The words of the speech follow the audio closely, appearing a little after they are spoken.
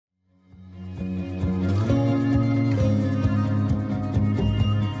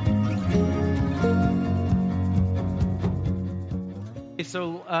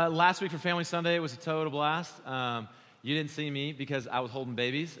last week for Family Sunday, it was a total blast. You didn't see me because I was holding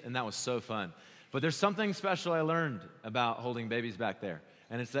babies, and that was so fun. But there's something special I learned about holding babies back there,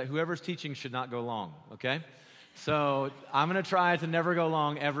 and it's that whoever's teaching should not go long, okay? So I'm going to try to never go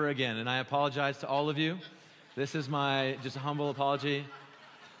long ever again, and I apologize to all of you. This is my just a humble apology.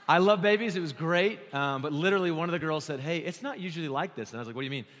 I love babies. It was great, but literally one of the girls said, hey, it's not usually like this. And I was like, what do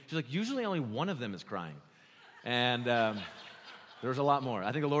you mean? She's like, usually only one of them is crying. And there was a lot more.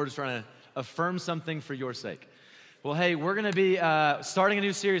 I think the Lord is trying to affirm something for your sake. Well, hey, we're going to be starting a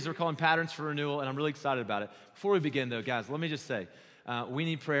new series we're calling Patterns for Renewal, and I'm really excited about it. Before we begin, though, guys, let me just say, we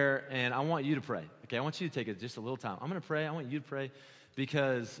need prayer, and I want you to pray. Okay, I want you to take just a little time. I'm going to pray. I want you to pray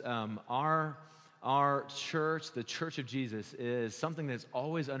because our church, the Church of Jesus, is something that's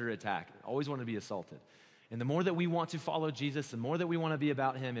always under attack, always want to be assaulted. And the more that we want to follow Jesus, the more that we want to be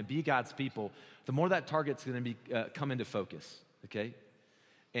about Him and be God's people, the more that target's going to be come into focus, okay?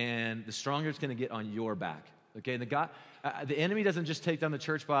 And the stronger it's going to get on your back, okay? And the enemy doesn't just take down the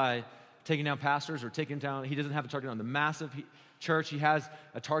church by taking down pastors or taking down, he doesn't have a target on the massive church. He has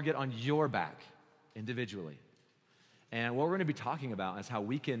a target on your back individually. And what we're going to be talking about is how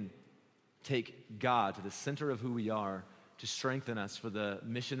we can take God to the center of who we are to strengthen us for the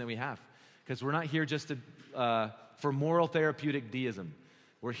mission that we have. Because we're not here just for moral therapeutic deism.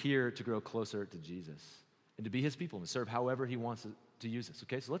 We're here to grow closer to Jesus and to be His people and serve however He wants to use us.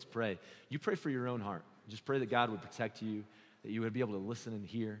 Okay, so let's pray. You pray for your own heart. Just pray that God would protect you, that you would be able to listen and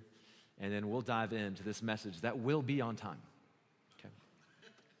hear, and then we'll dive into this message that will be on time. Okay.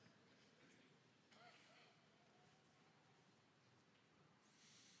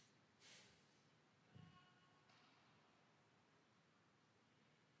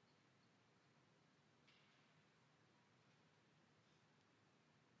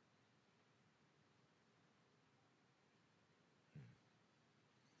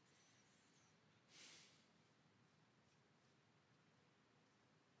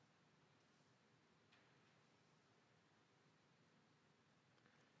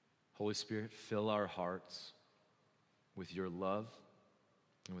 Holy Spirit, fill our hearts with your love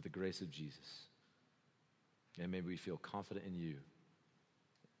and with the grace of Jesus. And may we feel confident in you.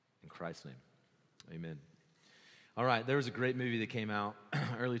 In Christ's name, amen. All right, there was a great movie that came out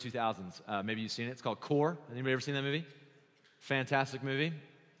early 2000s. Maybe you've seen it. It's called Core. Anybody ever seen that movie? Fantastic movie.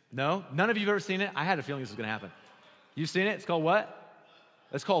 No? None of you have ever seen it? I had a feeling this was going to happen. You've seen it? It's called what?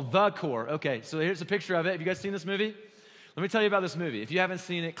 It's called The Core. Okay, so here's a picture of it. Have you guys seen this movie? Let me tell you about this movie. If you haven't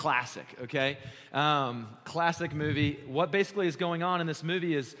seen it, classic, okay? Classic movie. What basically is going on in this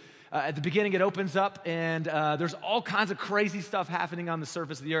movie is at the beginning it opens up and there's all kinds of crazy stuff happening on the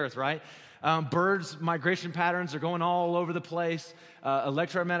surface of the earth, right? Birds' migration patterns are going all over the place.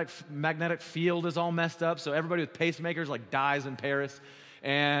 Electromagnetic field is all messed up, so everybody with pacemakers like dies in Paris.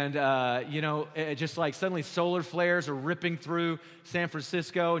 And, it just like suddenly solar flares are ripping through San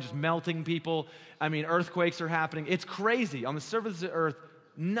Francisco, just melting people. I mean, earthquakes are happening. It's crazy. On the surface of the earth,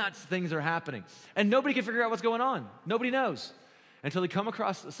 nuts things are happening. And nobody can figure out what's going on. Nobody knows. Until they come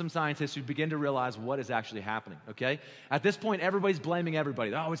across some scientists who begin to realize what is actually happening, okay? At this point, everybody's blaming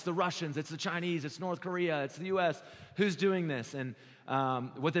everybody. Oh, it's the Russians, it's the Chinese, it's North Korea, it's the U.S. Who's doing this? And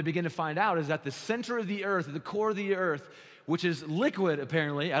what they begin to find out is that the center of the earth, the core of the earth, which is liquid,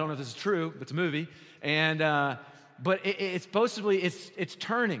 apparently. I don't know if this is true. It's a movie. And but it's supposedly, it's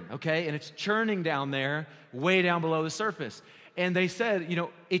turning, okay? And it's churning down there, way down below the surface. And they said,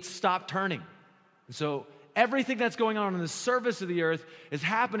 it stopped turning. And so everything that's going on the surface of the earth is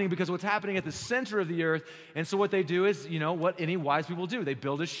happening because what's happening at the center of the earth. And so what they do is, what any wise people do. They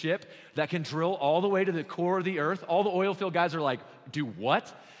build a ship that can drill all the way to the core of the earth. All the oil field guys are like, do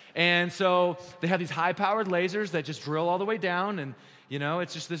what? And so they have these high-powered lasers that just drill all the way down, and,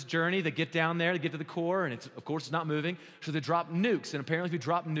 it's just this journey. They get down there, they get to the core, and of course, it's not moving. So they drop nukes, and apparently if you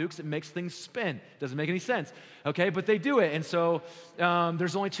drop nukes, it makes things spin. Doesn't make any sense, okay? But they do it, and so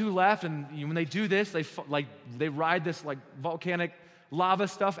there's only 2 left, and when they do this, they ride this, volcanic lava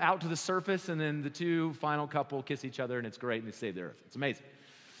stuff out to the surface, and then the 2 final couple kiss each other, and it's great, and they save the earth. It's amazing.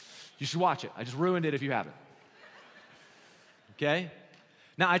 You should watch it. I just ruined it if you haven't. Okay?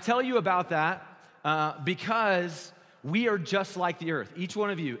 Now, I tell you about that because we are just like the earth. Each one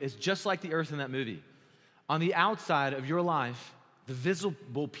of you is just like the earth in that movie. On the outside of your life, the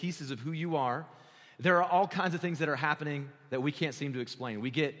visible pieces of who you are, there are all kinds of things that are happening that we can't seem to explain. We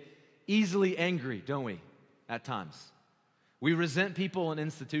get easily angry, don't we, at times? We resent people and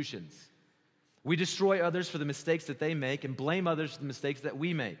institutions. We destroy others for the mistakes that they make and blame others for the mistakes that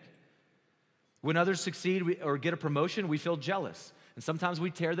we make. When others succeed or get a promotion, we feel jealous. And sometimes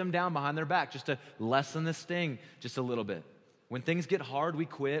we tear them down behind their back just to lessen the sting just a little bit. When things get hard, we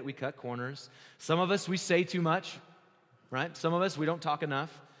quit, we cut corners. Some of us, we say too much, right? Some of us, we don't talk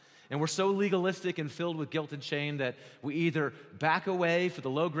enough. And we're so legalistic and filled with guilt and shame that we either back away for the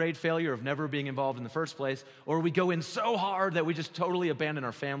low-grade failure of never being involved in the first place, or we go in so hard that we just totally abandon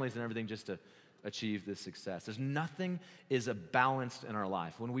our families and everything just to achieve this success. There's nothing is balanced in our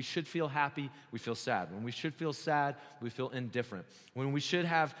life. When we should feel happy, we feel sad. When we should feel sad, we feel indifferent. When we should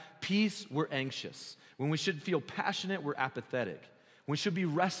have peace, we're anxious. When we should feel passionate, we're apathetic. When we should be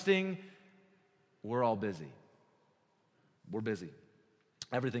resting, we're all busy. We're busy.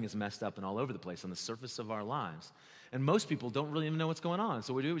 Everything is messed up and all over the place on the surface of our lives. And most people don't really even know what's going on.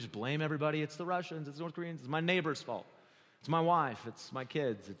 So we just blame everybody. It's the Russians, it's the North Koreans, it's my neighbor's fault. It's my wife, it's my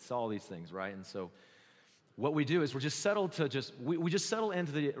kids, it's all these things, right? And so what we do is we're just settled to we just settle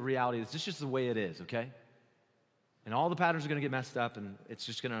into the reality that it's just the way it is, okay? And all the patterns are going to get messed up and it's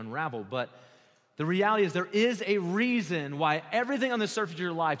just going to unravel. But the reality is there is a reason why everything on the surface of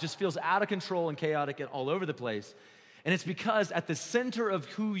your life just feels out of control and chaotic and all over the place. And it's because at the center of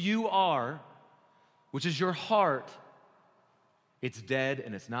who you are, which is your heart, it's dead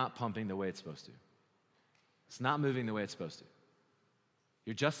and it's not pumping the way it's supposed to. It's not moving the way it's supposed to.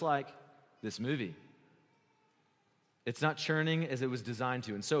 You're just like this movie. It's not churning as it was designed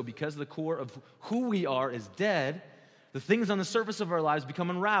to. And so because the core of who we are is dead, the things on the surface of our lives become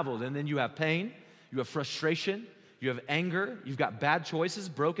unraveled. And then you have pain, you have frustration, you have anger, you've got bad choices,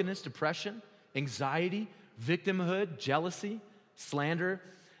 brokenness, depression, anxiety, victimhood, jealousy, slander,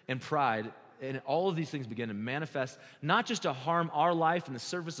 and pride. And all of these things begin to manifest, not just to harm our life and the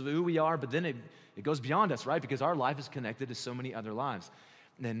surface of who we are, but then it goes beyond us, right? Because our life is connected to so many other lives.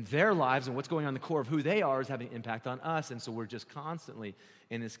 And then their lives and what's going on in the core of who they are is having an impact on us. And so we're just constantly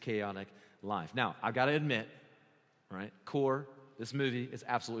in this chaotic life. Now, I've got to admit, right, core, this movie is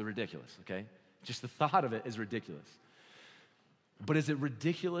absolutely ridiculous, okay? Just the thought of it is ridiculous. But is it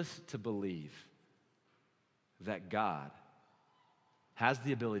ridiculous to believe that God has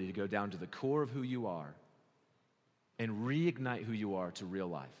the ability to go down to the core of who you are and reignite who you are to real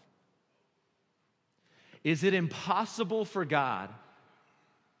life? Is it impossible for God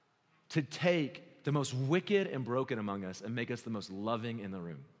to take the most wicked and broken among us and make us the most loving in the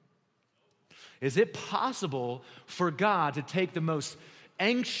room? Is it possible for God to take the most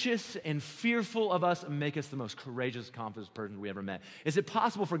anxious and fearful of us and make us the most courageous, confident person we ever met? Is it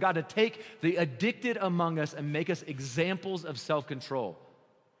possible for God to take the addicted among us and make us examples of self-control?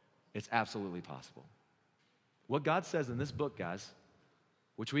 It's absolutely possible. What God says in this book, guys,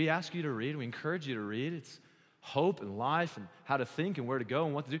 which we ask you to read, we encourage you to read, it's hope and life and how to think and where to go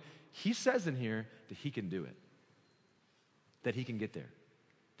and what to do. He says in here that he can do it, that he can get there.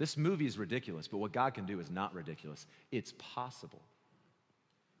 This movie is ridiculous, but what God can do is not ridiculous. It's possible.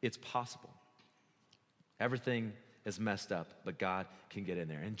 It's possible. Everything is messed up, but God can get in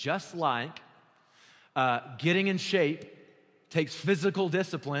there. And just like getting in shape takes physical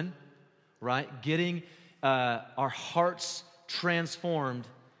discipline, right? Getting our hearts transformed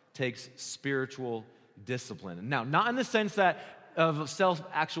takes spiritual discipline. Now, not in the sense that of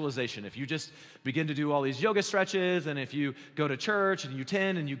self-actualization. If you just begin to do all these yoga stretches, and if you go to church, and you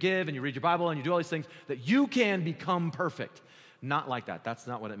tend, and you give, and you read your Bible, and you do all these things, that you can become perfect. Not like that. That's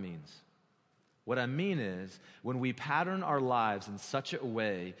not what it means. What I mean is, when we pattern our lives in such a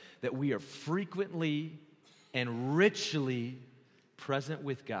way that we are frequently and richly present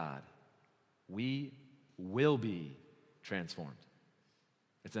with God, we will be transformed.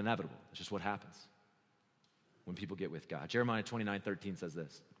 It's inevitable. It's just what happens when people get with God. Jeremiah 29:13 says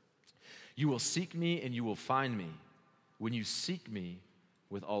this: "You will seek me and you will find me when you seek me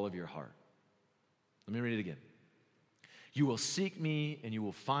with all of your heart." Let me read it again. You will seek me and you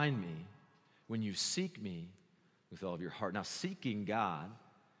will find me when you seek me with all of your heart. Now, seeking God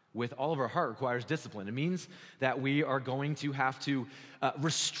with all of our heart requires discipline. It means that we are going to have to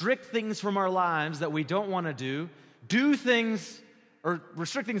restrict things from our lives that we don't want to do things, or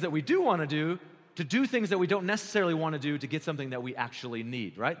restrict things that we do want to do things that we don't necessarily want to do to get something that we actually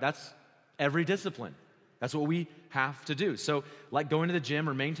need, right? That's every discipline. That's what we have to do. So, like going to the gym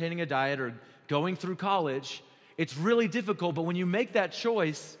or maintaining a diet or going through college, it's really difficult, but when you make that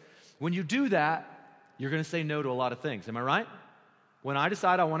choice, when you do that, you're going to say no to a lot of things. Am I right? When I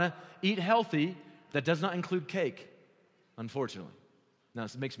decide I want to eat healthy, that does not include cake, unfortunately. Now,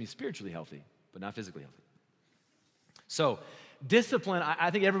 this makes me spiritually healthy, but not physically healthy. So, discipline,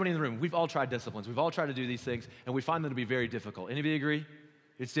 I think everybody in the room, we've all tried disciplines. We've all tried to do these things, and we find them to be very difficult. Anybody agree?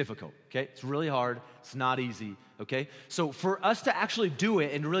 It's difficult, okay? It's really hard. It's not easy, okay? So for us to actually do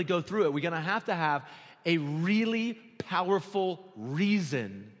it and to really go through it, we're going to have a really powerful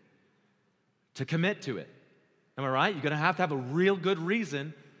reason to commit to it. Am I right? You're going to have a real good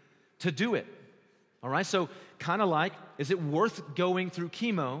reason to do it. All right? So kind of like, is it worth going through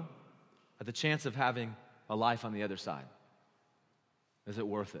chemo at the chance of having a life on the other side? Is it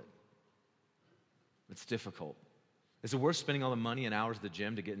worth it? It's difficult. Is it worth spending all the money and hours at the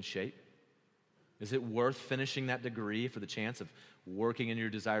gym to get in shape? Is it worth finishing that degree for the chance of working in your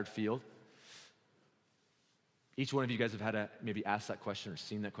desired field? Each one of you guys have had to maybe ask that question or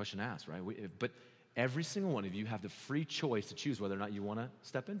seen that question asked, right? But every single one of you have the free choice to choose whether or not you want to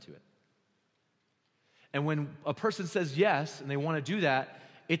step into it. And when a person says yes and they want to do that,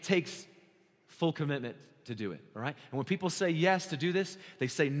 it takes full commitment to do it, all right? And when people say yes to do this, they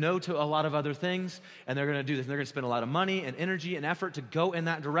say no to a lot of other things, and they're going to do this. And they're going to spend a lot of money and energy and effort to go in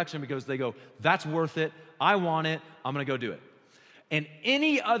that direction because they go, that's worth it, I want it, I'm going to go do it. And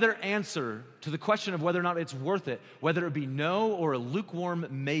any other answer to the question of whether or not it's worth it, whether it be no or a lukewarm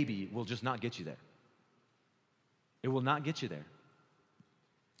maybe, will just not get you there. It will not get you there.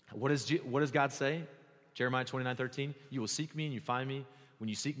 What does God say? Jeremiah 29:13, you will seek me and you find me when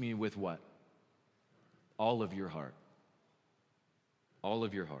you seek me with what? All of your heart. All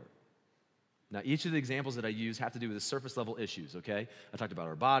of your heart. Now, each of the examples that I use have to do with the surface level issues, okay? I talked about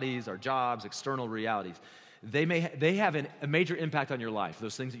our bodies, our jobs, external realities. They have a major impact on your life,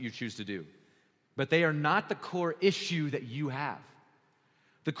 those things that you choose to do. But they are not the core issue that you have.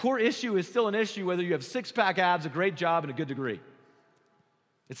 The core issue is still an issue whether you have six-pack abs, a great job, and a good degree.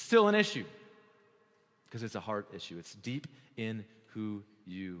 It's still an issue because it's a heart issue. It's deep in who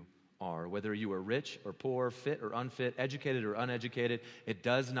you are. Whether you are rich or poor, fit or unfit, educated or uneducated, it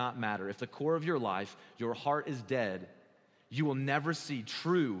does not matter. If the core of your life, your heart is dead, you will never see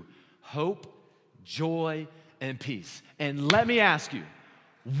true hope, joy, and peace. And let me ask you,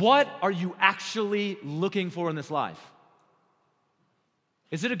 what are you actually looking for in this life?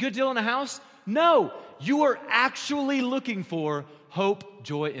 Is it a good deal in a house? No, you are actually looking for hope,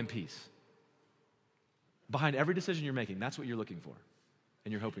 joy, and peace. Behind every decision you're making, that's what you're looking for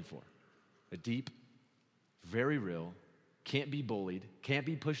and you're hoping for. A deep, very real, can't be bullied, can't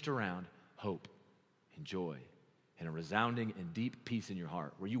be pushed around, hope and joy and a resounding and deep peace in your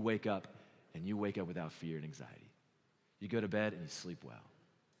heart where you wake up and you wake up without fear and anxiety. You go to bed and you sleep well.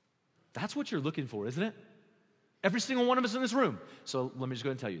 That's what you're looking for, isn't it? Every single one of us in this room. So let me just go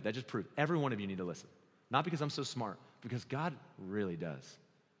ahead and tell you, that just proved every one of you need to listen. Not because I'm so smart, because God really does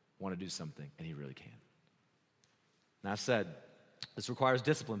want to do something, and he really can. Now, I said, this requires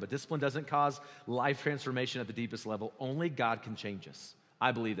discipline, but discipline doesn't cause life transformation at the deepest level. Only God can change us.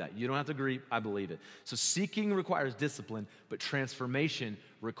 I believe that. You don't have to agree. I believe it. So seeking requires discipline, but transformation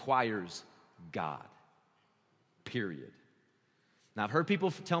requires God. Period. Now, I've heard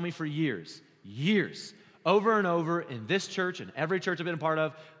people tell me for years, over and over in this church and every church I've been a part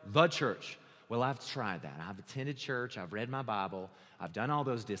of, the church. Well, I've tried that. I've attended church. I've read my Bible. I've done all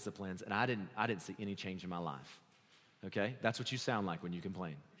those disciplines, and I didn't see any change in my life. Okay? That's what you sound like when you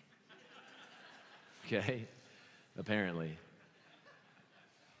complain. Okay? Apparently.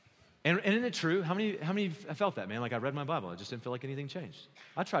 And isn't it true? How many have felt that, man? Like, I read my Bible. I just didn't feel like anything changed.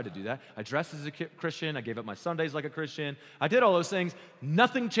 I tried to do that. I dressed as a Christian. I gave up my Sundays like a Christian. I did all those things.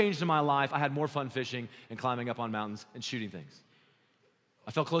 Nothing changed in my life. I had more fun fishing and climbing up on mountains and shooting things.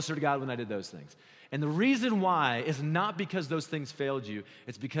 I felt closer to God when I did those things. And the reason why is not because those things failed you.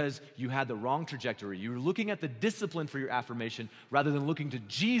 It's because you had the wrong trajectory. You were looking at the discipline for your affirmation rather than looking to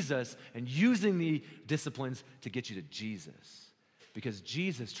Jesus and using the disciplines to get you to Jesus. Because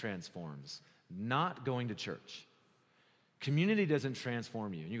Jesus transforms, not going to church. Community doesn't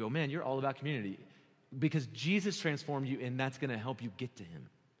transform you. And you go, man, you're all about community. Because Jesus transformed you, and that's going to help you get to him.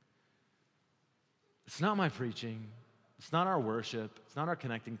 It's not my preaching. It's not our worship. It's not our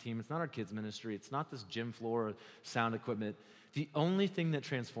connecting team. It's not our kids' ministry. It's not this gym floor or sound equipment. The only thing that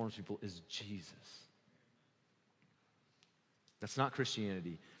transforms people is Jesus. That's not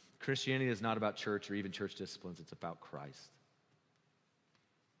Christianity. Christianity is not about church or even church disciplines. It's about Christ.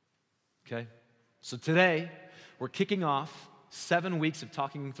 Okay? So today, we're kicking off 7 weeks of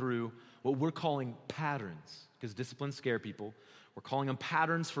talking through what we're calling patterns, because disciplines scare people. We're calling them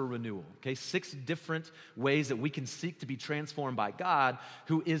patterns for renewal, okay? 6 different ways that we can seek to be transformed by God,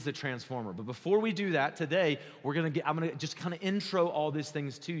 who is the transformer. But before we do that, today, I'm going to just kind of intro all these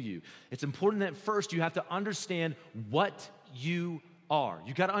things to you. It's important that first you have to understand what you are.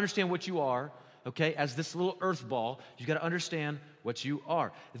 You got to understand what you are, okay? As this little earth ball, you got to understand what you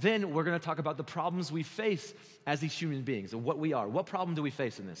are. Then we're going to talk about the problems we face as these human beings and what we are. What problem do we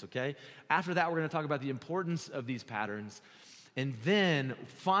face in this, okay? After that, we're going to talk about the importance of these patterns. And then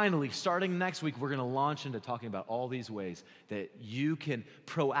finally, starting next week, we're going to launch into talking about all these ways that you can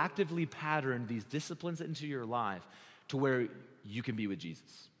proactively pattern these disciplines into your life to where you can be with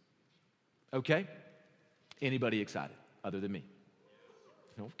Jesus. Okay? Anybody excited other than me?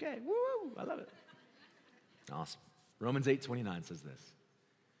 Okay, woo, I love it. Awesome. Romans 8:29 says this.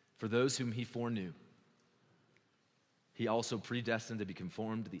 For those whom he foreknew, he also predestined to be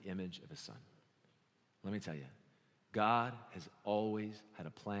conformed to the image of his Son. Let me tell you, God has always had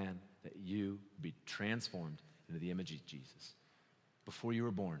a plan that you be transformed into the image of Jesus. Before you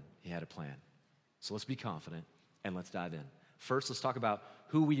were born, he had a plan. So let's be confident and let's dive in. First, let's talk about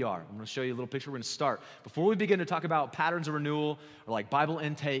who we are. I'm going to show you a little picture. We're going to start. Before we begin to talk about patterns of renewal or like Bible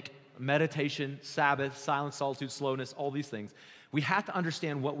intake, meditation, Sabbath, silence, solitude, slowness, all these things, we have to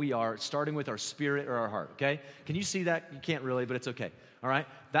understand what we are, starting with our spirit or our heart, okay? Can you see that? You can't really, but it's okay, all right?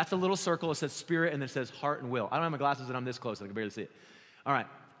 That's a little circle. It says spirit, and then it says heart and will. I don't have my glasses, and I'm this close, I can barely see it. All right.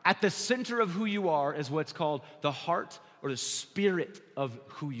 At the center of who you are is what's called the heart or the spirit of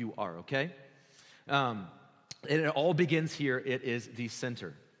who you are, okay? It all begins here. It is the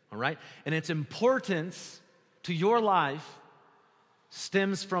center, all right? And its importance to your life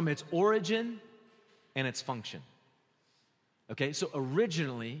stems from its origin and its function. Okay, so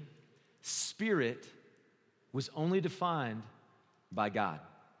originally, spirit was only defined by God,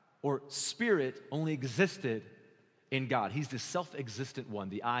 or spirit only existed in God. He's the self-existent one,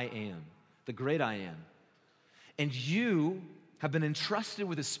 the I am, the great I am. And you have been entrusted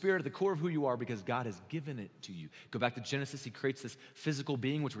with a spirit at the core of who you are because God has given it to you. Go back to Genesis, he creates this physical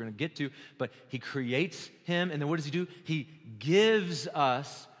being, which we're going to get to, but he creates him, and then what does he do? He gives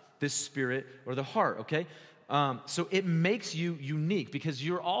us this spirit or the heart, okay? So it makes you unique because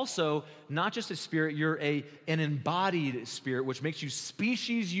you're also not just a spirit, you're an embodied spirit, which makes you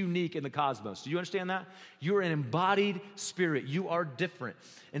species unique in the cosmos. Do you understand that? You're an embodied spirit. You are different.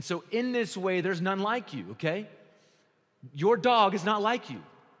 And so in this way, there's none like you, okay? Your dog is not like you.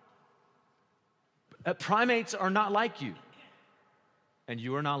 Primates are not like you. And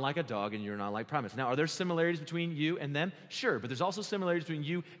you are not like a dog, and you're not like primates. Now, are there similarities between you and them? Sure, but there's also similarities between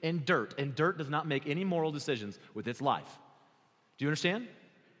you and dirt does not make any moral decisions with its life. Do you understand?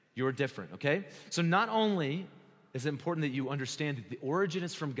 You're different, okay? So not only is it important that you understand that the origin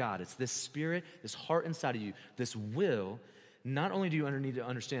is from God, it's this spirit, this heart inside of you, this will. Not only do you need to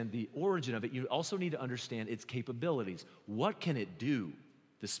understand the origin of it, you also need to understand its capabilities. What can it do,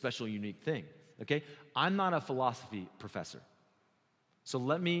 this special, unique thing, okay? I'm not a philosophy professor. So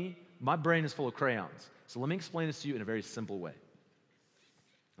my brain is full of crayons. So let me explain this to you in a very simple way.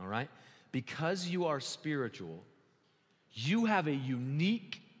 All right? Because you are spiritual, you have a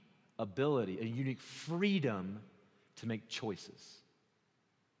unique ability, a unique freedom to make choices.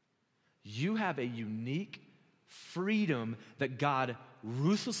 You have a unique freedom that God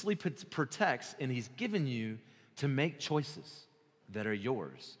ruthlessly protects, and he's given you to make choices that are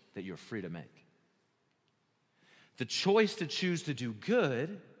yours, that you're free to make. The choice to choose to do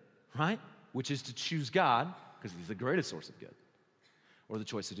good, right, which is to choose God, because he's the greatest source of good, or the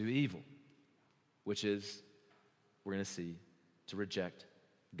choice to do evil, which is, we're going to see, to reject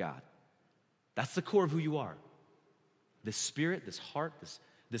God. That's the core of who you are. This spirit, this heart,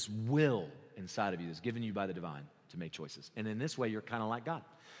 this will inside of you is given you by the divine to make choices. And in this way, you're kind of like God.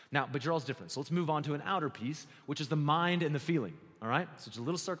 Now, but you're all different. So let's move on to an outer piece, which is the mind and the feeling, all right? So it's a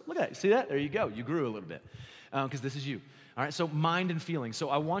little circle. Look at that. See that? There you go. You grew a little bit because this is you. All right, so mind and feeling. So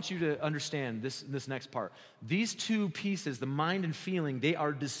I want you to understand this next part. These two pieces, the mind and feeling, they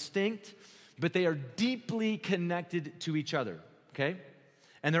are distinct, but they are deeply connected to each other, okay?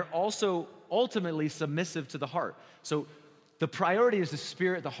 And they're also ultimately submissive to the heart. So the priority is the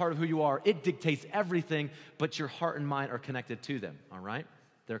spirit, the heart of who you are. It dictates everything, but your heart and mind are connected to them, all right?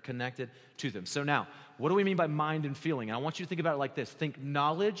 They're connected to them. So now, what do we mean by mind and feeling? And I want you to think about it like this. Think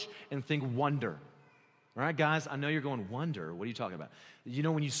knowledge and think wonder. All right, guys, I know you're going, wonder. What are you talking about? You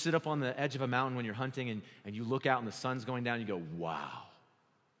know when you sit up on the edge of a mountain when you're hunting and you look out and the sun's going down, you go, wow.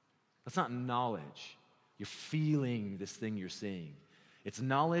 That's not knowledge. You're feeling this thing you're seeing. It's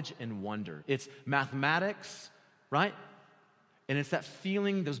knowledge and wonder. It's mathematics, right? And it's that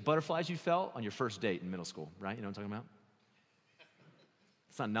feeling, those butterflies you felt on your first date in middle school, right? You know what I'm talking about?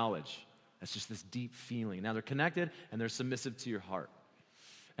 It's not knowledge. That's just this deep feeling. Now they're connected and they're submissive to your heart.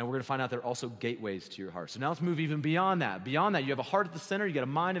 And we're going to find out they're also gateways to your heart. So now let's move even beyond that. Beyond that, you have a heart at the center, you got a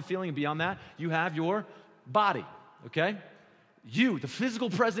mind and feeling, and beyond that, you have your body, okay? You, the physical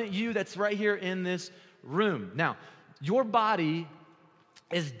present you that's right here in this room. Now, your body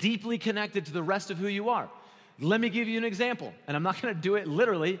is deeply connected to the rest of who you are. Let me give you an example, and I'm not going to do it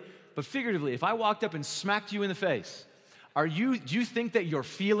literally, but figuratively. If I walked up and smacked you in the face, Do you think that your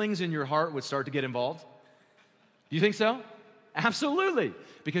feelings in your heart would start to get involved? Do you think so? Absolutely.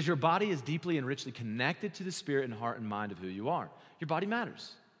 Because your body is deeply and richly connected to the spirit and heart and mind of who you are. Your body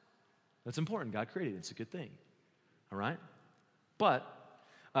matters. That's important. God created it. It's a good thing. All right? But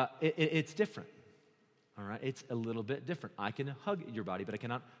it's different. All right? It's a little bit different. I can hug your body, but I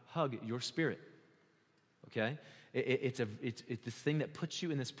cannot hug your spirit. Okay? It's this thing that puts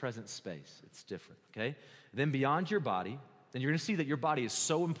you in this present space. It's different. Okay? Then beyond your body, then you're going to see that your body is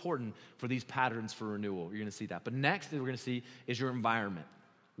so important for these patterns for renewal. You're going to see that. But next thing we're going to see is your environment,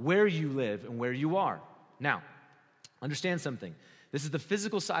 where you live and where you are. Now, understand something. This is the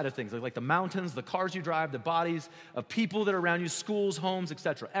physical side of things, like the mountains, the cars you drive, the bodies of people that are around you, schools, homes,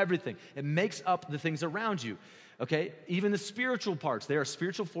 etc. Everything. It makes up the things around you. Okay? Even the spiritual parts, they are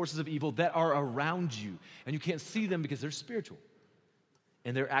spiritual forces of evil that are around you. And you can't see them because they're spiritual.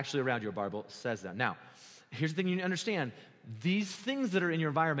 And they're actually around you. Our Bible says that. Now, here's the thing you need to understand. These things that are in your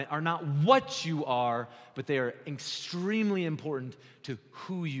environment are not what you are, but they are extremely important to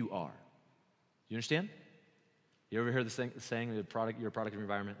who you are. You understand? You ever heard the saying, you're a product of your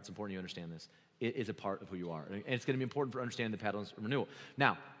environment? It's important you understand this. It is a part of who you are. And it's going to be important for understanding the patterns of renewal.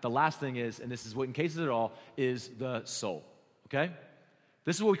 Now, the last thing is, and this is what encases it all, is the soul. Okay?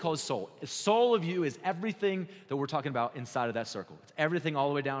 This is what we call a soul. A soul of you is everything that we're talking about inside of that circle. It's everything all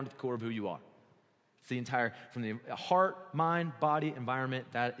the way down to the core of who you are. It's the entire, from the heart, mind, body, environment,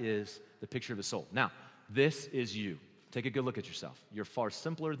 that is the picture of the soul. Now, this is you. Take a good look at yourself. You're far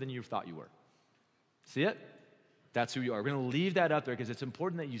simpler than you thought you were. See it? That's who you are. We're going to leave that up there because it's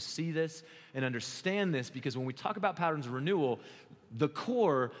important that you see this and understand this, because when we talk about patterns of renewal, the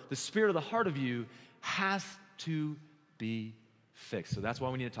core, the spirit of the heart of you has to be fixed. So that's why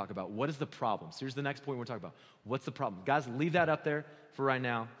we need to talk about what is the problem. So here's the next point we're talking about. What's the problem? Guys, leave that up there for right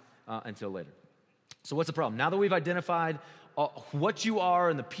now until later. So what's the problem? Now that we've identified what you are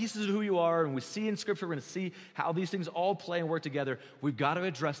and the pieces of who you are, and we see in Scripture, we're going to see how these things all play and work together, we've got to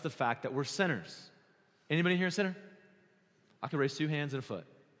address the fact that we're sinners. Anybody here a sinner? I can raise 2 hands and a foot.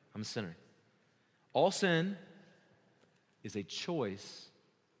 I'm a sinner. All sin is a choice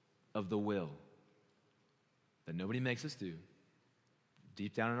of the will that nobody makes us do.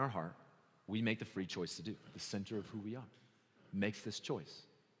 Deep down in our heart, we make the free choice to do. The center of who we are makes this choice.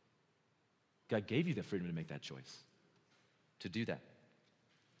 God gave you the freedom to make that choice, to do that.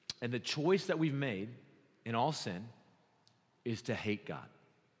 And the choice that we've made in all sin is to hate God.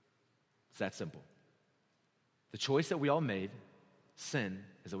 It's that simple. The choice that we all made, sin,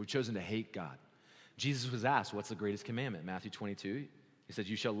 is that we've chosen to hate God. Jesus was asked, what's the greatest commandment? Matthew 22, he said,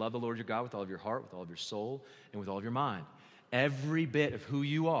 you shall love the Lord your God with all of your heart, with all of your soul, and with all of your mind. Every bit of who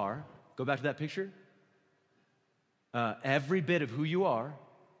you are, go back to that picture. Every bit of who you are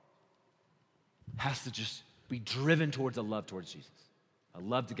has to just be driven towards a love towards Jesus, a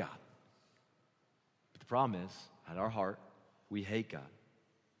love to God. But the problem is, at our heart, we hate God.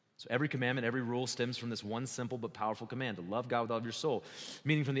 So every commandment, every rule stems from this one simple but powerful command, to love God with all of your soul,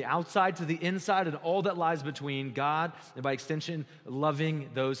 meaning from the outside to the inside and all that lies between God, and by extension,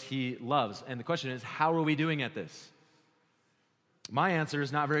 loving those he loves. And the question is, how are we doing at this? My answer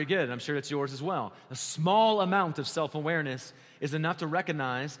is not very good, and I'm sure it's yours as well. A small amount of self-awareness is enough to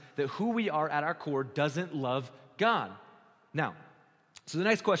recognize that who we are at our core doesn't love God. Now, so the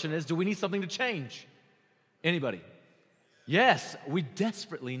next question is, do we need something to change? Anybody? Yes, we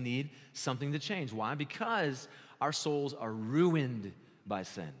desperately need something to change. Why? Because our souls are ruined by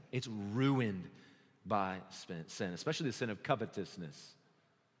sin. It's ruined by sin, especially the sin of covetousness,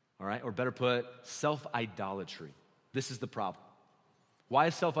 all right? Or better put, self-idolatry. This is the problem. Why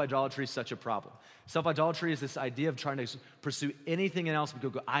is self-idolatry such a problem? Self-idolatry is this idea of trying to pursue anything else. We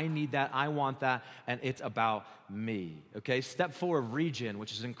go, I need that, I want that, and it's about me, okay? Step 4 of Regen,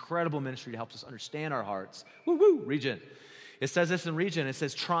 which is an incredible ministry to help us understand our hearts. Woo-woo, Regen. It says this in Regen. It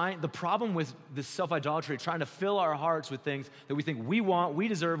says, the problem with this self-idolatry, trying to fill our hearts with things that we think we want, we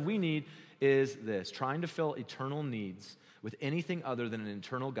deserve, we need, is this. Trying to fill eternal needs with anything other than an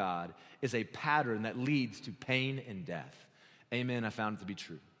eternal God is a pattern that leads to pain and death. Amen, I found it to be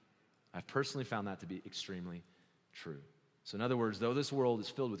true. I've personally found that to be extremely true. So in other words, though this world is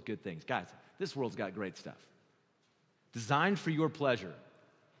filled with good things, guys, this world's got great stuff. Designed for your pleasure.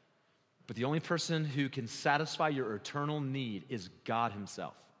 But the only person who can satisfy your eternal need is God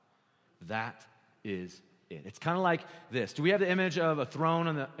himself. That is it. It's kind of like this. Do we have the image of a throne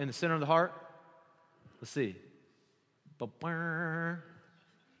in the center of the heart? Let's see. Look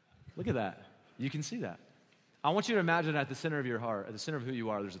at that. You can see that. I want you to imagine at the center of your heart, at the center of who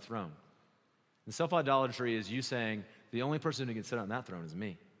you are, there's a throne. And self-idolatry is you saying, the only person who can sit on that throne is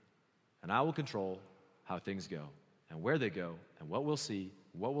me. And I will control how things go and where they go and what we'll see,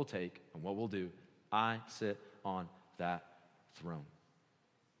 what we'll take, and what we'll do. I sit on that throne.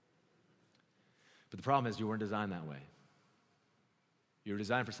 But the problem is you weren't designed that way. You were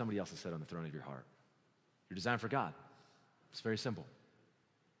designed for somebody else to sit on the throne of your heart. You're designed for God. It's very simple.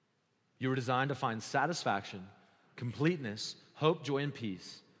 You were designed to find satisfaction, completeness, hope, joy, and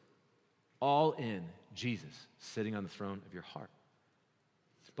peace, all in Jesus sitting on the throne of your heart.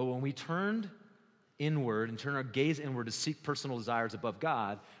 But when we turned inward and turn our gaze inward to seek personal desires above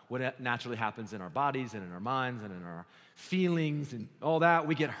God, what naturally happens in our bodies and in our minds and in our feelings and all that,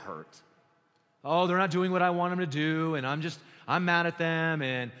 we get hurt. Oh, they're not doing what I want them to do, and I'm mad at them,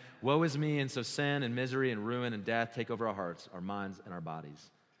 and woe is me. And so sin and misery and ruin and death take over our hearts, our minds, and our bodies,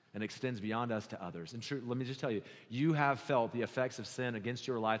 and extends beyond us to others. And let me just tell you, you have felt the effects of sin against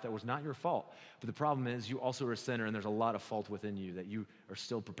your life that was not your fault. But the problem is you also are a sinner, and there's a lot of fault within you that you are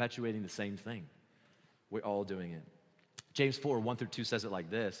still perpetuating the same thing. We're all doing it. James 4, 1-2 says it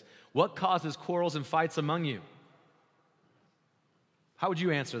like this: what causes quarrels and fights among you? How would you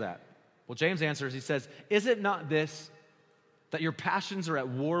answer that? Well, James answers, he says, is it not this, that your passions are at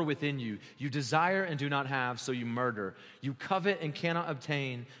war within you? You desire and do not have, so you murder. You covet and cannot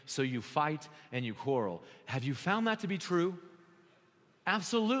obtain, so you fight and you quarrel. Have you found that to be true?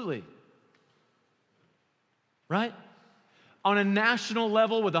 Absolutely. Right? On a national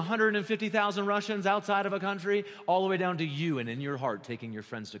level with 150,000 Russians outside of a country, all the way down to you and in your heart taking your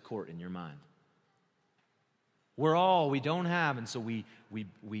friends to court in your mind. We don't have, and so we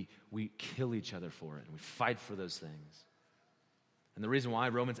kill each other for it, and we fight for those things. And the reason why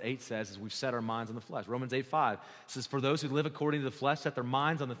Romans 8 says is we've set our minds on the flesh. Romans 8:5 says, for those who live according to the flesh set their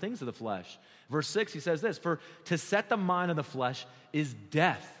minds on the things of the flesh. Verse 6, he says this, for to set the mind on the flesh is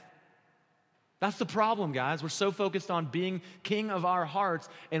death. That's the problem, guys. We're so focused on being king of our hearts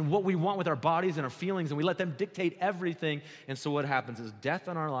and what we want with our bodies and our feelings, and we let them dictate everything. And so what happens is death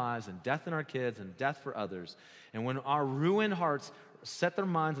in our lives and death in our kids and death for others. And when our ruined hearts set their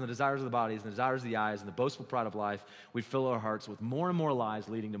minds on the desires of the bodies and the desires of the eyes and the boastful pride of life, we fill our hearts with more and more lies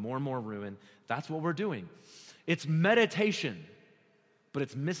leading to more and more ruin. That's what we're doing. It's meditation, but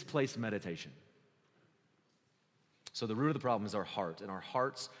it's misplaced meditation. So the root of the problem is our heart, and our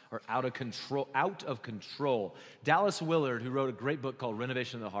hearts are out of control. Dallas Willard, who wrote a great book called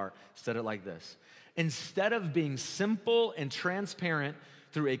Renovation of the Heart, said it like this: instead of being simple and transparent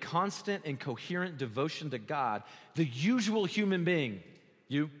through a constant and coherent devotion to God, the usual human being,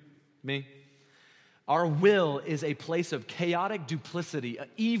 you, me, our will is a place of chaotic duplicity,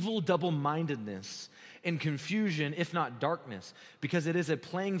 evil double-mindedness, and confusion, if not darkness, because it is a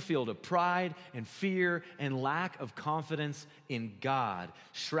playing field of pride and fear and lack of confidence in God,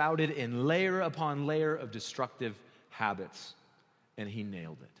 shrouded in layer upon layer of destructive habits. And he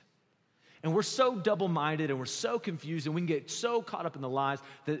nailed it. And we're so double-minded and we're so confused and we can get so caught up in the lies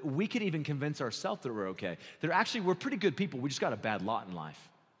that we can even convince ourselves that we're okay. We're pretty good people. We just got a bad lot in life.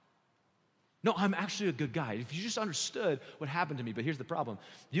 No, I'm actually a good guy. If you just understood what happened to me, but here's the problem.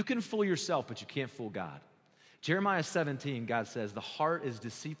 You can fool yourself, but you can't fool God. Jeremiah 17, God says, the heart is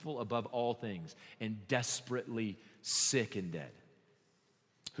deceitful above all things and desperately sick and dead.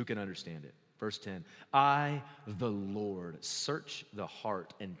 Who can understand it? Verse 10, I, the Lord, search the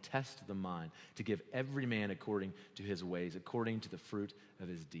heart and test the mind to give every man according to his ways, according to the fruit of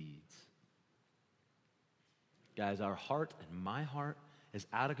his deeds. Guys, our heart and my heart is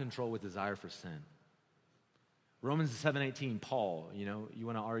out of control with desire for sin. Romans 7:18, Paul, you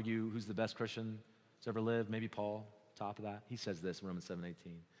want to argue who's the best Christian that's ever lived? Maybe Paul, top of that. He says this in Romans 7:18.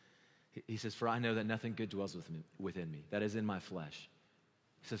 He says, for I know that nothing good dwells within me, that is in my flesh.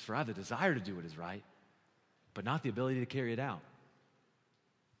 He says, for I have the desire to do what is right, but not the ability to carry it out.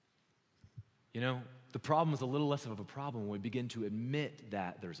 The problem is a little less of a problem when we begin to admit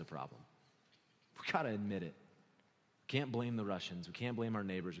that there's a problem. We got to admit it. We can't blame the Russians. We can't blame our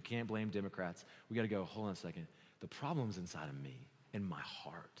neighbors. We can't blame Democrats. We got to go, hold on a second. The problem's inside of me, in my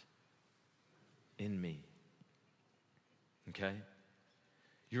heart, in me. Okay?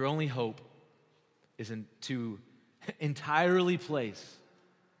 Your only hope is to entirely place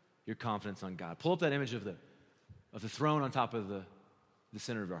your confidence on God. Pull up that image of the throne on top of the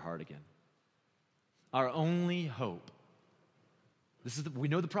center of our heart again. Our only hope. We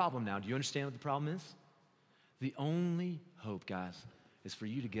know the problem now. Do you understand what the problem is? The only hope, guys, is for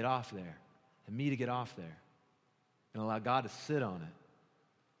you to get off there and me to get off there and allow God to sit on it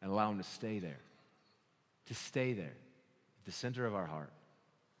and allow him to stay there. To stay there at the center of our heart,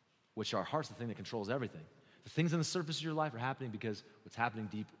 which our heart's the thing that controls everything. The things on the surface of your life are happening because what's happening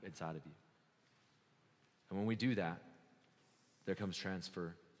deep inside of you. And when we do that, there comes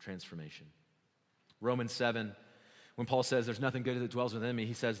transformation. Romans 7, When Paul says there's nothing good that dwells within me,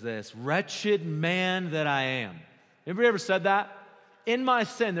 he says this, wretched man that I am. Anybody ever said that? In my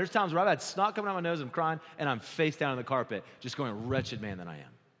sin, there's times where I've had snot coming out my nose, I'm crying, and I'm face down on the carpet, just going, wretched man that I am.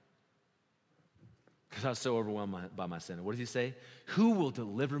 Because I was so overwhelmed by my sin. And what does he say? Who will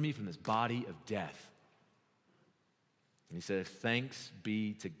deliver me from this body of death? And he says, thanks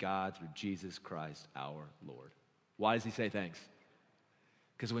be to God through Jesus Christ our Lord. Why does he say thanks?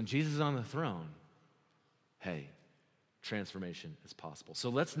 Because when Jesus is on the throne, hey, transformation is possible.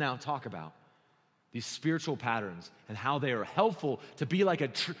 So let's now talk about these spiritual patterns and how they are helpful to be like a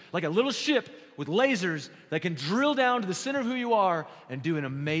little ship with lasers that can drill down to the center of who you are and do an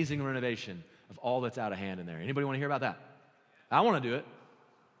amazing renovation of all that's out of hand in there. Anybody want to hear about that? I want to do it.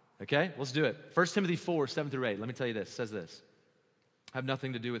 Okay, let's do it. 1 Timothy 4, 7 through 8. Let me tell you this. It says this. Have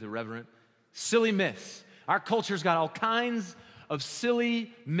nothing to do with irreverent, silly myths. Our culture's got all kinds of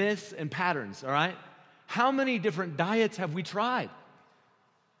silly myths and patterns, all right? How many different diets have we tried?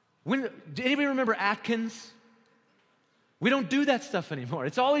 Do anybody remember Atkins? We don't do that stuff anymore.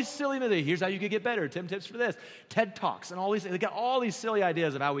 It's all these silly myths. Here's how you could get better. 10 tips for this. TED Talks and all these. They got all these silly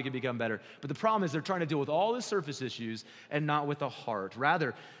ideas of how we can become better. But the problem is they're trying to deal with all the surface issues and not with the heart.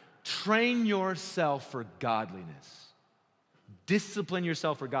 Rather, train yourself for godliness. Discipline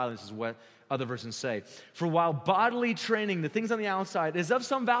yourself for godliness is what other versions say. For while bodily training, the things on the outside, is of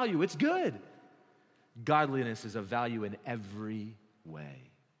some value, it's good. Godliness is of value in every way.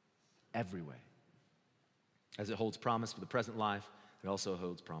 Every way. As it holds promise for the present life, it also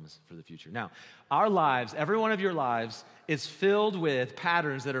holds promise for the future. Now, our lives, every one of your lives, is filled with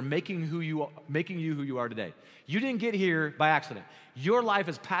patterns that are making you who you are today. You didn't get here by accident. Your life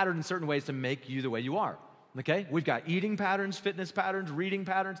is patterned in certain ways to make you the way you are. Okay? We've got eating patterns, fitness patterns, reading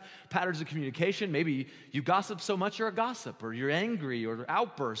patterns, patterns of communication. Maybe you gossip so much you're a gossip, or you're angry, or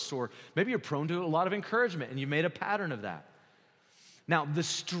outbursts, or maybe you're prone to a lot of encouragement, and you made a pattern of that. Now, the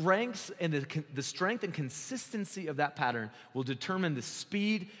strength and consistency of that pattern will determine the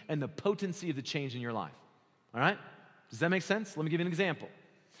speed and the potency of the change in your life. All right? Does that make sense? Let me give you an example.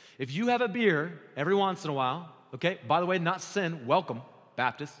 If you have a beer every once in a while, okay, by the way, not sin, welcome,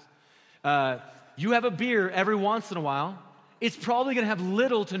 Baptists. You have a beer every once in a while, it's probably going to have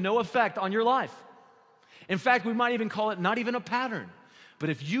little to no effect on your life. In fact, we might even call it not even a pattern. But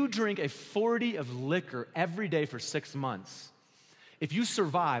if you drink a 40 of liquor every day for 6 months, if you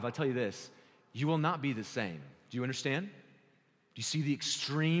survive, I'll tell you this, you will not be the same. Do you understand? Do you see the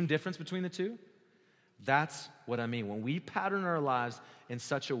extreme difference between the two? That's what I mean. When we pattern our lives in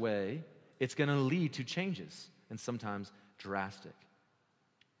such a way, it's going to lead to changes, and sometimes drastic.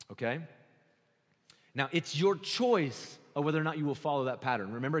 Okay? Now, it's your choice of whether or not you will follow that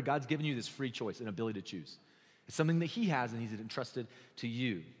pattern. Remember, God's given you this free choice, an ability to choose. It's something that He has, and He's entrusted to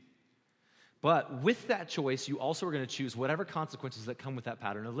you. But with that choice, you also are going to choose whatever consequences that come with that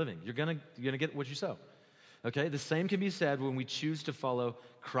pattern of living. You're going to get what you sow. Okay? The same can be said when we choose to follow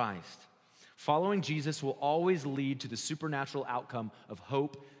Christ. Following Jesus will always lead to the supernatural outcome of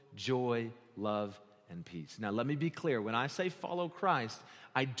hope, joy, love, and peace. Now, let me be clear. When I say follow Christ,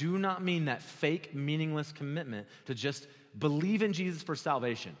 I do not mean that fake, meaningless commitment to just believe in Jesus for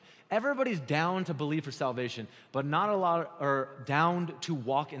salvation. Everybody's down to believe for salvation, but not a lot are down to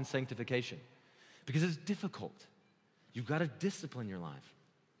walk in sanctification because it's difficult. You've got to discipline your life,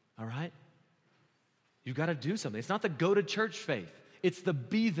 all right? You've got to do something. It's not the go to church faith. It's the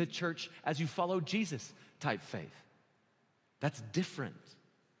be the church as you follow Jesus type faith. That's different.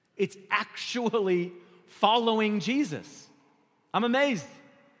 It's actually following Jesus. I'm amazed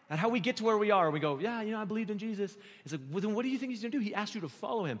at how we get to where we are. We go, yeah, I believed in Jesus. It's like, well, then what do you think He's going to do? He asked you to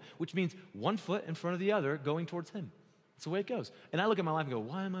follow Him, which means one foot in front of the other going towards Him. That's the way it goes. And I look at my life and go,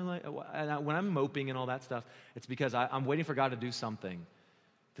 why am I like, when I'm moping and all that stuff, it's because I'm waiting for God to do something.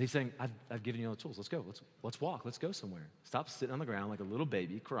 He's saying, I've given you all the tools. Let's go. Let's walk. Let's go somewhere. Stop sitting on the ground like a little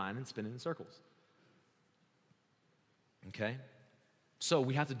baby, crying and spinning in circles. Okay? So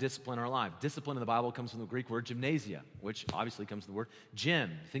we have to discipline our life. Discipline in the Bible comes from the Greek word gymnasia, which obviously comes from the word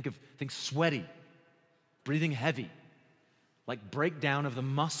gym. Think sweaty, breathing heavy, like breakdown of the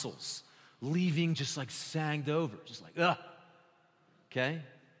muscles, leaving just like sagged over, just like, ugh. Okay?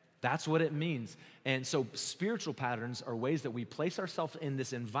 That's what it means. And so spiritual patterns are ways that we place ourselves in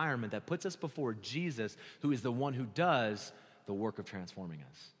this environment that puts us before Jesus, who is the one who does the work of transforming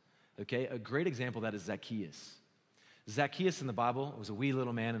us. Okay? A great example of that is Zacchaeus. Zacchaeus in the Bible was a wee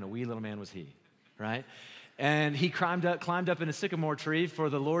little man, and a wee little man was he, right? And he climbed up in a sycamore tree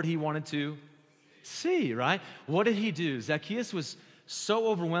for the Lord he wanted to see, right? What did he do? Zacchaeus was so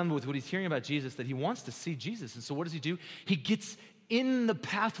overwhelmed with what he's hearing about Jesus that he wants to see Jesus. And so what does he do? He gets in the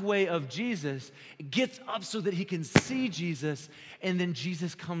pathway of Jesus, gets up so that he can see Jesus, and then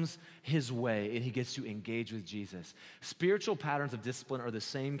Jesus comes his way and he gets to engage with Jesus. Spiritual patterns of discipline are the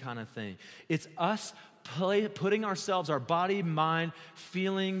same kind of thing. It's us putting ourselves, our body, mind,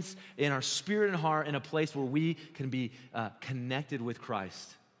 feelings, and our spirit and heart in a place where we can be connected with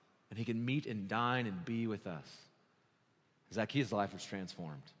Christ, and he can meet and dine and be with us. Zacchaeus' life was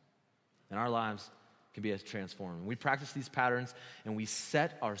transformed, and our lives can be as transformed. When we practice these patterns and we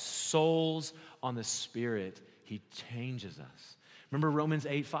set our souls on the Spirit, he changes us. Remember Romans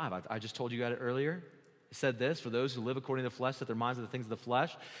 8:5? I just told you about it earlier. It said this, for those who live according to the flesh, set their minds on the things of the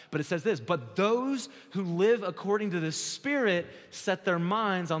flesh. But it says this, but those who live according to the Spirit set their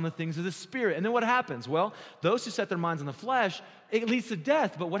minds on the things of the Spirit. And then what happens? Well, those who set their minds on the flesh, it leads to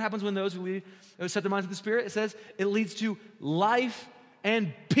death. But what happens when those who set their minds on the Spirit? It says it leads to life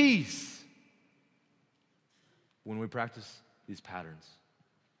and peace. When we practice these patterns,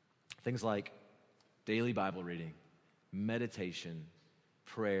 things like daily Bible reading, meditation,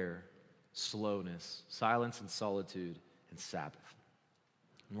 prayer, slowness, silence and solitude, and Sabbath.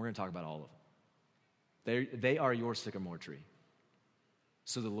 And we're going to talk about all of them. They are your sycamore tree,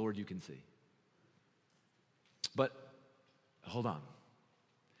 so the Lord you can see. But hold on,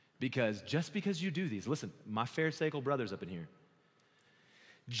 because just because you do these, listen, my Pharisaical brothers up in here,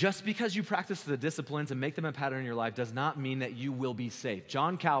 just because you practice the disciplines and make them a pattern in your life does not mean that you will be safe.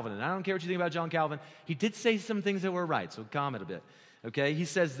 John Calvin, and I don't care what you think about John Calvin, he did say some things that were right, so comment a bit. Okay, he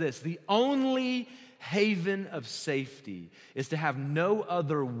says this, the only haven of safety is to have no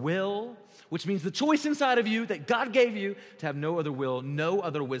other will, which means the choice inside of you that God gave you to have no other will, no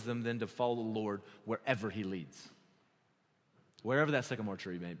other wisdom than to follow the Lord wherever he leads. Wherever that sycamore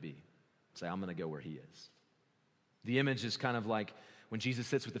tree may be. Say, I'm going to go where he is. The image is kind of like when Jesus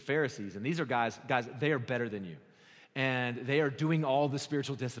sits with the Pharisees, and these are guys, they are better than you. And they are doing all the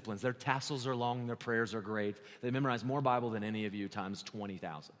spiritual disciplines. Their tassels are long, their prayers are great. They memorize more Bible than any of you times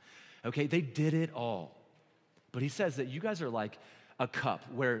 20,000. Okay, they did it all. But he says that you guys are like a cup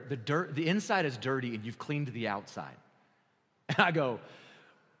where the inside is dirty and you've cleaned the outside. And I go,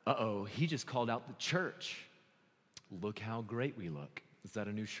 uh-oh, he just called out the church. Look how great we look. Is that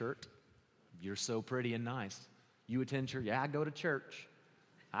a new shirt? You're so pretty and nice. You attend church? Yeah, I go to church.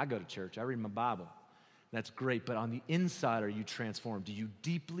 I read my Bible. That's great, but on the inside, are you transformed? Do you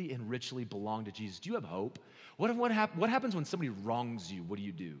deeply and richly belong to Jesus? Do you have hope? What happens when somebody wrongs you? What do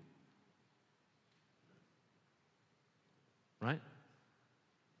you do? Right?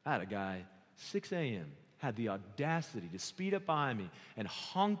 I had a guy, 6 a.m., had the audacity to speed up behind me and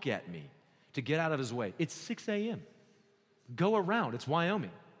honk at me to get out of his way. It's 6 a.m. Go around. It's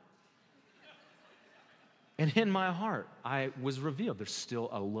Wyoming. And in my heart, I was revealed there's still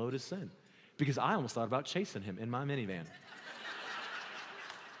a load of sin because I almost thought about chasing him in my minivan.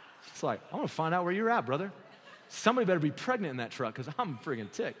 It's like, I want to find out where you're at, brother. Somebody better be pregnant in that truck because I'm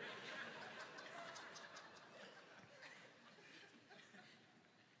friggin' ticked.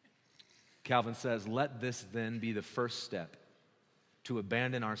 Calvin says, let this then be the first step to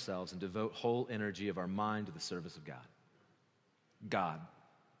abandon ourselves and devote whole energy of our mind to the service of God. God.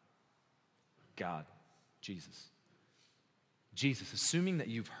 Jesus. Jesus, assuming that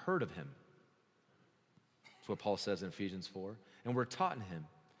you've heard of him. That's what Paul says in Ephesians 4. And we're taught in him,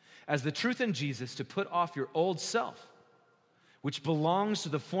 as the truth in Jesus, to put off your old self, which belongs to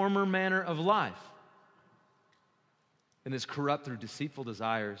the former manner of life and is corrupt through deceitful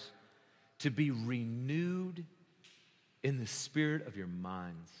desires, to be renewed in the spirit of your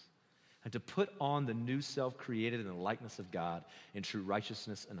minds, and to put on the new self created in the likeness of God in true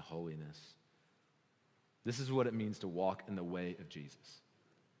righteousness and holiness. This is what it means to walk in the way of Jesus.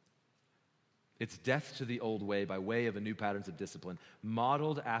 It's death to the old way by way of a new patterns of discipline,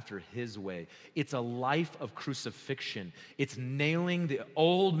 modeled after his way. It's a life of crucifixion. It's nailing the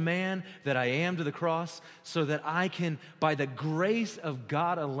old man that I am to the cross so that I can, by the grace of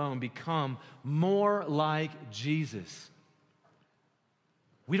God alone, become more like Jesus.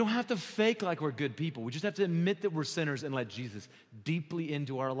 We don't have to fake like we're good people. We just have to admit that we're sinners and let Jesus deeply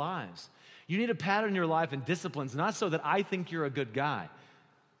into our lives. You need a pattern in your life and disciplines, not so that I think you're a good guy,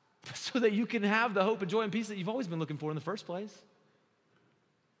 but so that you can have the hope and joy and peace that you've always been looking for in the first place.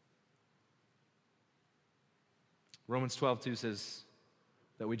 Romans 12:2 says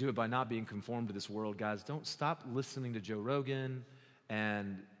that we do it by not being conformed to this world. Guys, don't stop listening to Joe Rogan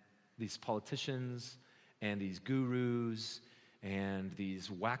and these politicians and these gurus and these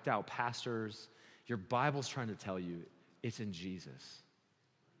whacked out pastors. Your Bible's trying to tell you it's in Jesus.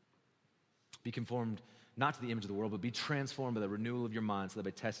 Be conformed not to the image of the world, but be transformed by the renewal of your mind, so that by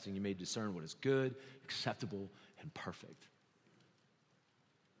testing you may discern what is good, acceptable, and perfect.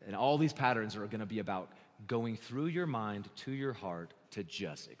 And all these patterns are going to be about going through your mind to your heart to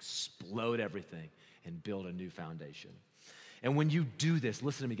just explode everything and build a new foundation. And when you do this,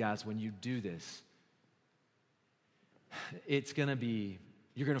 listen to me, guys, when you do this,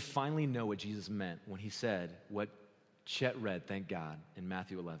 you're going to finally know what Jesus meant when he said what Chet read, thank God, in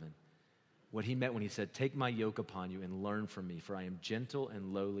Matthew 11. What he meant when he said, take my yoke upon you and learn from me, for I am gentle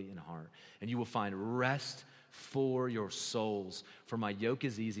and lowly in heart, and you will find rest for your souls. For my yoke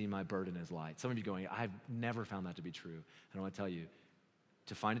is easy and my burden is light. Some of you going, I've never found that to be true. And I want to tell you,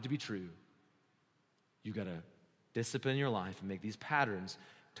 to find it to be true, you got to discipline your life and make these patterns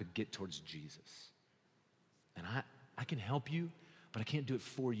to get towards Jesus. And I can help you, but I can't do it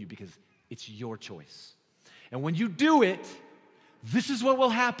for you because it's your choice. And when you do it, this is what will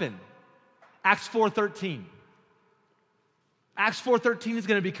happen. Acts 4:13. Acts 4:13 is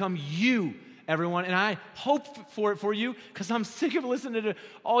going to become you, everyone. And I hope for it for you because I'm sick of listening to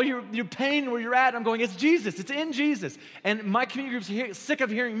all your pain where you're at. I'm going, it's Jesus. It's in Jesus. And my community group's sick of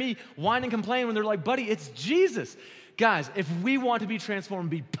hearing me whine and complain when they're like, buddy, it's Jesus. Guys, if we want to be transformed,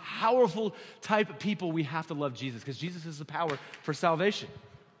 be powerful type of people, we have to love Jesus because Jesus is the power for salvation.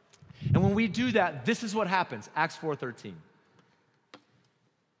 And when we do that, this is what happens. Acts 4:13.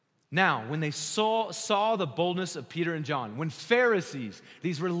 Now, when they saw the boldness of Peter and John, when Pharisees,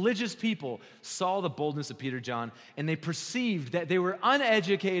 these religious people, saw the boldness of Peter and John, and they perceived that they were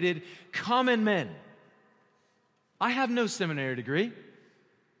uneducated, common men. I have no seminary degree.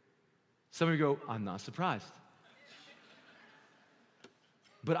 Some of you go, I'm not surprised.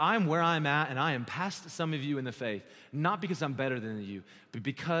 But I'm where I'm at, and I am past some of you in the faith, not because I'm better than you, but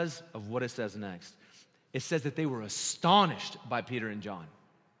because of what it says next. It says that they were astonished by Peter and John.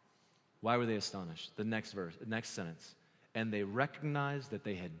 Why were they astonished? The next verse, the next sentence. And they recognized that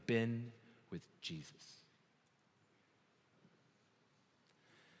they had been with Jesus.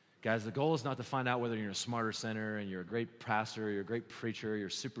 Guys, the goal is not to find out whether you're a smarter sinner and you're a great pastor, you're a great preacher, you're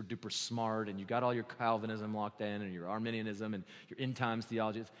super duper smart, and you got all your Calvinism locked in, and your Arminianism and your end times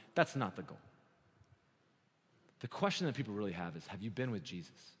theology. That's not the goal. The question that people really have is, have you been with Jesus?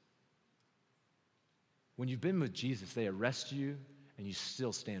 When you've been with Jesus, they arrest you, and you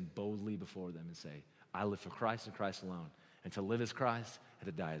still stand boldly before them and say, I live for Christ and Christ alone. And to live as Christ and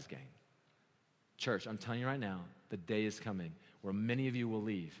to die as gain. Church, I'm telling you right now, the day is coming where many of you will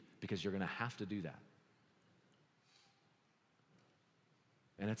leave because you're going to have to do that.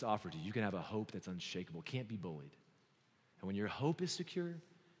 And it's offered to you. You can have a hope that's unshakable, can't be bullied. And when your hope is secure,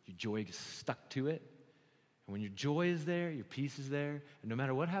 your joy is stuck to it. And when your joy is there, your peace is there, and no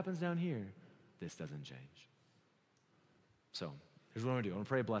matter what happens down here, this doesn't change. So, here's what I'm going to do. I'm going to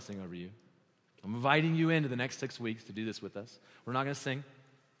pray a blessing over you. I'm inviting you into the next 6 weeks to do this with us. We're not going to sing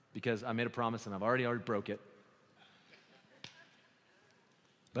because I made a promise and I've already broke it.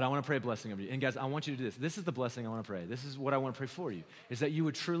 But I want to pray a blessing over you. And guys, I want you to do this. This is the blessing I want to pray. This is what I want to pray for you, is that you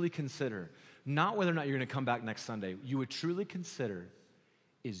would truly consider, not whether or not you're going to come back next Sunday, you would truly consider,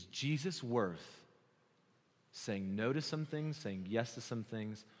 is Jesus worth saying no to some things, saying yes to some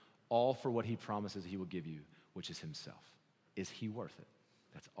things, all for what he promises he will give you, which is himself. Is he worth it?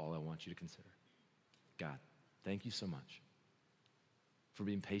 That's all I want you to consider. God, thank you so much for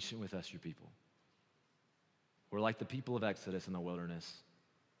being patient with us, your people. We're like the people of Exodus in the wilderness.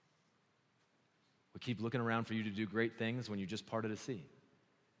 We keep looking around for you to do great things when you just parted a sea.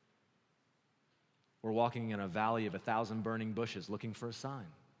 We're walking in a valley of 1,000 burning bushes looking for a sign.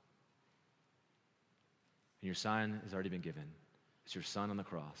 And your sign has already been given. It's your son on the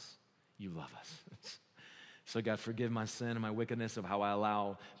cross. You love us. So God, forgive my sin and my wickedness of how I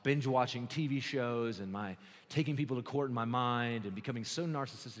allow binge-watching TV shows and my taking people to court in my mind and becoming so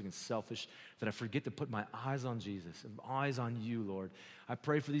narcissistic and selfish that I forget to put my eyes on Jesus and eyes on you, Lord. I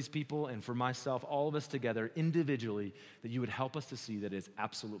pray for these people and for myself, all of us together individually, that you would help us to see that it's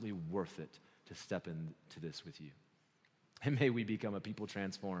absolutely worth it to step into this with you. And may we become a people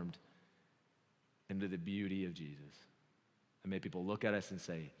transformed into the beauty of Jesus. And may people look at us and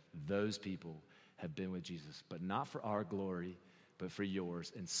say, those people have been with Jesus, but not for our glory, but for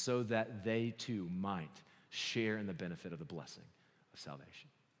yours, and so that they too might share in the benefit of the blessing of salvation.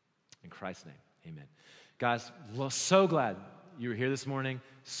 In Christ's name, amen. Guys, well, so glad you were here this morning.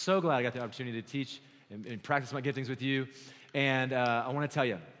 So glad I got the opportunity to teach and practice my giftings with you. And I want to tell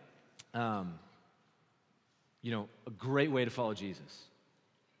you, a great way to follow Jesus,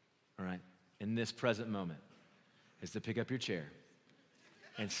 all right, in this present moment is to pick up your chair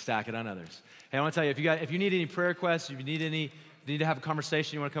and stack it on others. Hey, I want to tell you, if you need any prayer requests, if you need to have a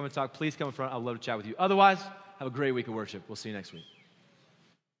conversation, you want to come and talk, please come in front. I'd love to chat with you. Otherwise, have a great week of worship. We'll see you next week.